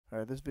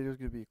Alright, this video is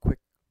going to be a quick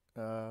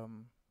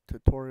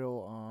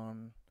tutorial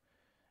on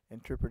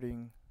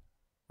interpreting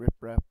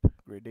rip-rap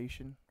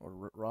gradation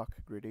or rock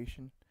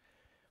gradation.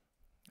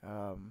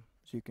 As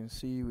you can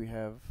see, we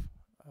have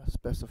a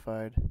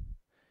specified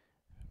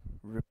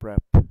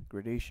rip-rap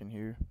gradation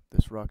here.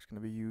 This rock's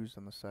going to be used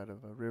on the side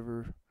of a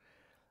river,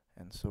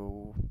 and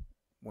so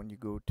when you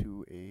go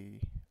to a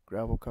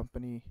gravel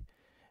company,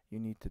 you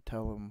need to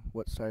tell them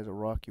what size of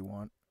rock you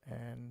want,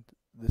 and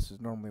this is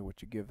normally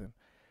what you give them.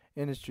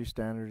 Industry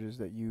standard is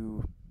that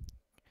you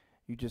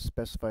just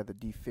specify the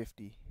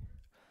D50.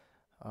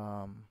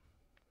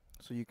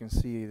 So you can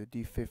see the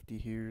D50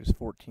 here is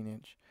 14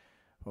 inch.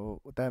 Well,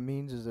 what that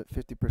means is that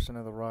 50%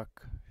 of the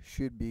rock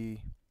should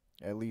be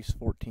at least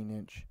 14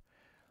 inch,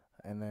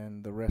 and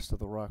then the rest of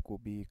the rock will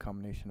be a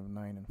combination of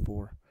 9 and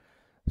 4.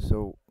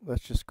 So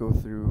let's just go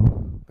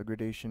through the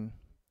gradation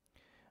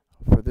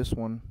for this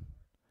one,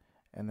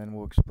 and then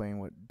we'll explain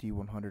what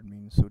D100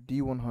 means. So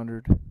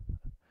D100,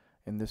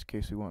 in this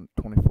case we want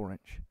 24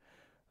 inch.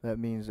 That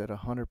means that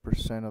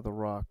 100% of the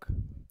rock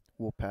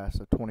will pass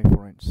a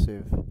 24 inch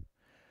sieve.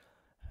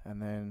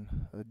 And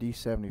then the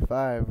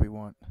D75 we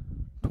want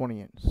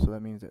 20 inch. So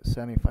that means that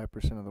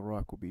 75% of the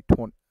rock will be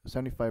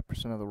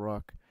 75% of the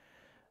rock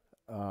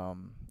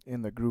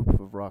in the group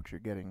of rocks you're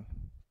getting,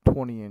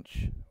 20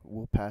 inch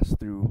will pass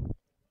through.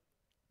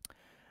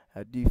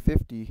 At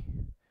D50,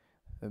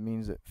 that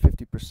means that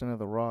 50% of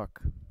the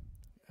rock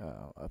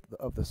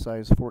of the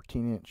size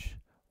 14 inch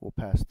will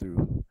pass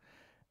through.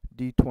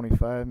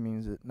 D25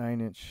 means that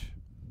 9 inch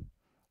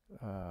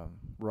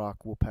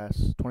rock will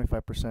pass.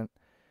 25%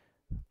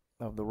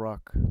 of the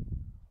rock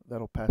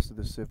that'll pass through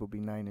the sieve will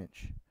be 9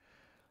 inch.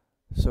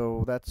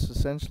 So that's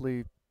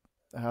essentially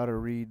how to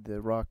read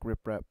the rock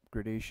riprap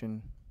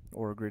gradation,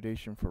 or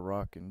gradation for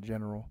rock in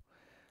general.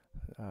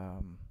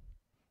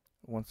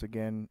 Once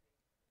again,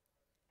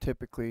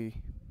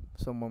 typically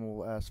someone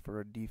will ask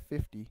for a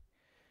D50,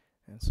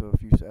 and so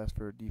if you ask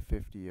for a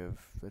D50 of,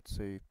 let's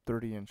say,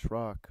 30 inch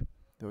rock,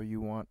 though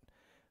you want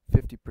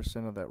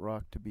 50% of that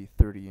rock to be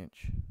 30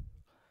 inch.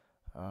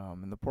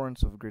 And the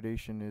importance of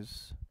gradation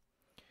is,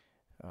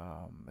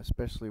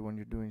 especially when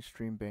you're doing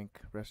stream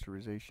bank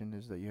restoration,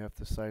 is that you have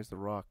to size the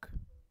rock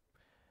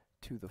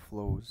to the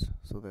flows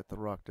so that the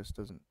rock just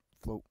doesn't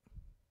float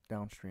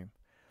downstream.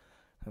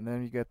 And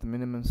then you get the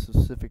minimum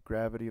specific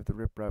gravity of the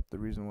riprap. The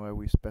reason why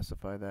we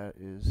specify that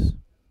is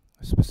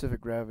the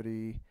specific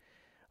gravity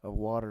of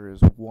water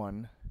is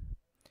 1.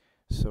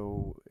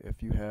 So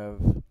if you have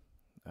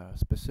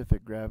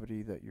specific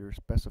gravity that you're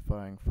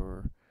specifying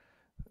for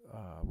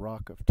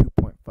rock of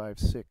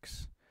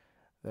 2.56,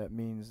 that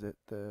means that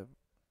the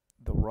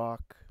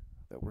rock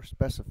that we're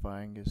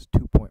specifying is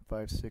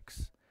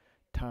 2.56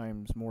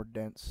 times more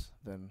dense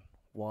than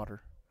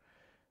water.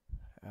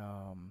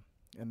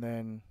 And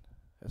then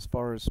as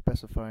far as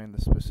specifying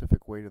the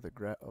specific weight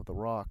of the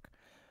rock,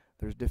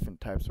 there's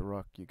different types of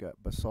rock. You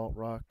got basalt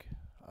rock,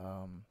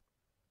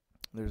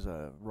 there's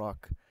a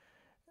rock,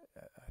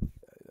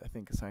 I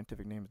think the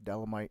scientific name is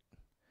dolomite,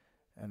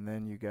 and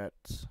then you got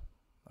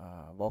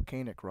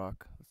volcanic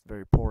rock. It's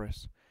very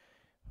porous.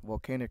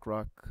 Volcanic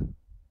rock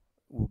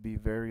will be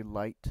very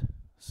light,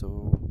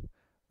 so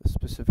the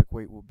specific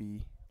weight will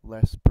be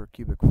less per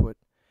cubic foot,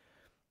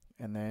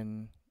 and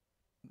then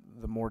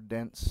the more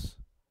dense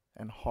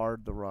and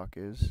hard the rock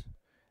is,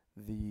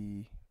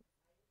 the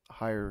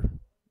higher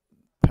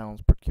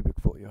pounds per cubic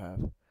foot you have.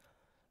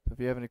 So if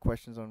you have any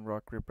questions on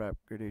rock riprap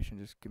gradation,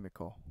 just give me a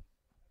call.